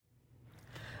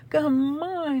Good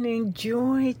morning.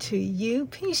 Joy to you.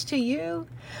 Peace to you.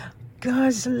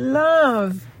 God's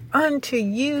love unto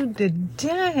you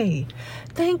today.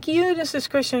 Thank you. This is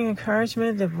Christian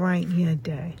Encouragement to brighten your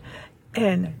day.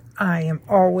 And I am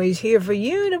always here for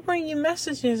you to bring you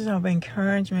messages of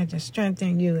encouragement to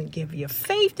strengthen you and give you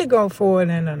faith to go forward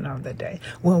in another day.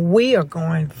 Well, we are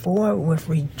going forward with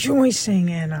rejoicing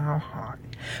in our heart.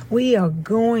 We are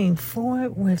going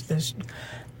forward with the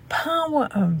power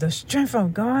of the strength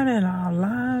of God in our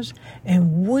lives,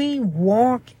 and we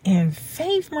walk in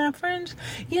faith, my friends.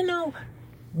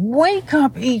 Wake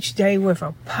up each day with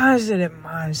a positive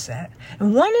mindset.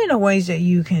 And one of the ways that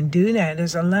you can do that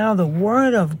is allow the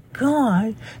Word of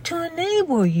God to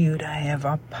enable you to have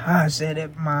a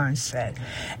positive mindset.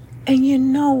 And you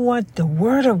know what? The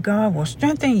Word of God will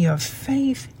strengthen your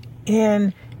faith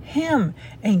in Him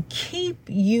and keep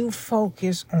you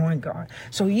focused on God.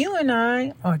 So you and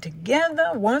I are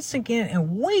together once again,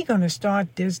 and we're going to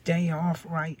start this day off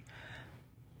right,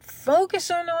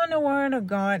 focusing on the Word of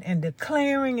God and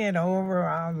declaring it over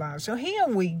our lives. So here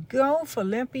we go,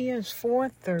 Philippians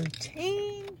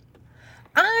 4:13.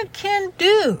 I can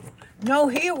do. No,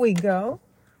 here we go.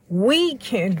 We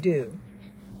can do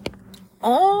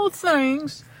all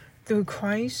things through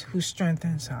Christ who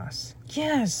strengthens us.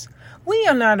 Yes, we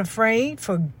are not afraid,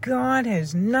 for God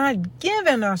has not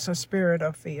given us a spirit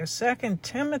of fear. 2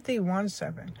 Timothy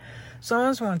 1:7.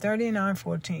 Psalms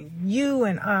 139:14. You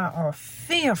and I are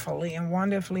fearfully and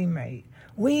wonderfully made.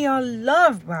 We are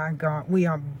loved by God. We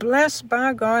are blessed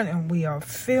by God, and we are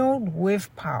filled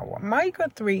with power. Micah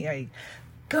 3:8.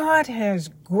 God has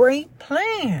great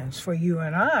plans for you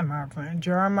and I, my friend.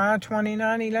 Jeremiah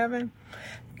 29:11.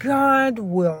 God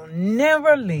will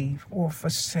never leave or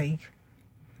forsake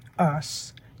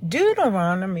us.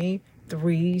 Deuteronomy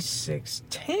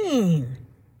 3:16.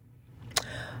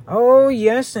 Oh,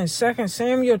 yes, in 2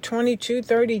 Samuel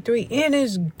 22:33, it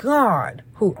is God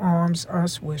who arms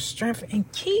us with strength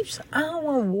and keeps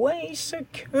our way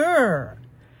secure.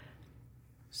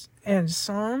 And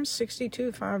Psalm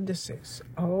 62:5-6.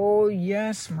 Oh,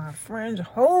 yes, my friends,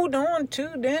 hold on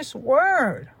to this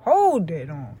word. Hold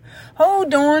it on.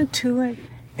 Hold on to it.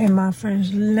 And my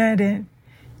friends, let it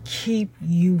keep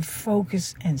you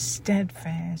focused and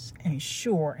steadfast and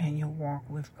sure in your walk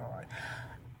with God.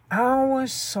 Our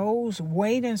souls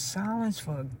wait in silence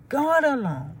for God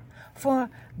alone. For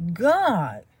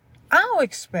God, our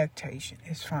expectation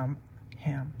is from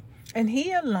Him. And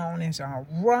He alone is our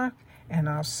rock and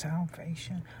our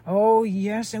salvation. Oh,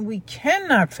 yes, and we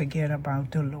cannot forget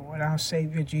about the Lord, our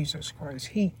Savior Jesus Christ.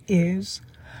 He is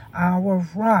our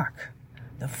rock,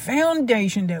 the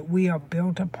foundation that we are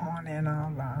built upon in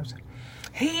our lives.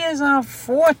 He is our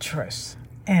fortress.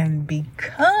 And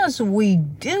because we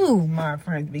do, my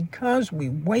friends, because we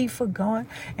wait for God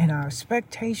and our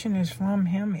expectation is from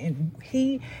Him, and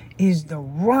He is the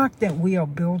rock that we are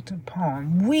built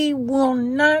upon, we will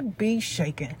not be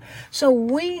shaken. So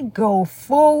we go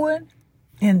forward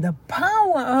in the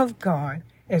power of God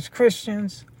as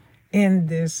Christians in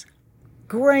this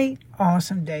great,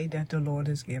 awesome day that the Lord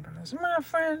has given us. My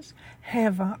friends,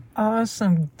 have an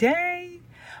awesome day.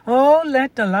 Oh,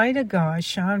 let the light of God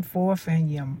shine forth in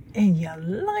your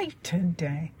life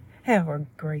today. Have a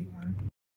great one.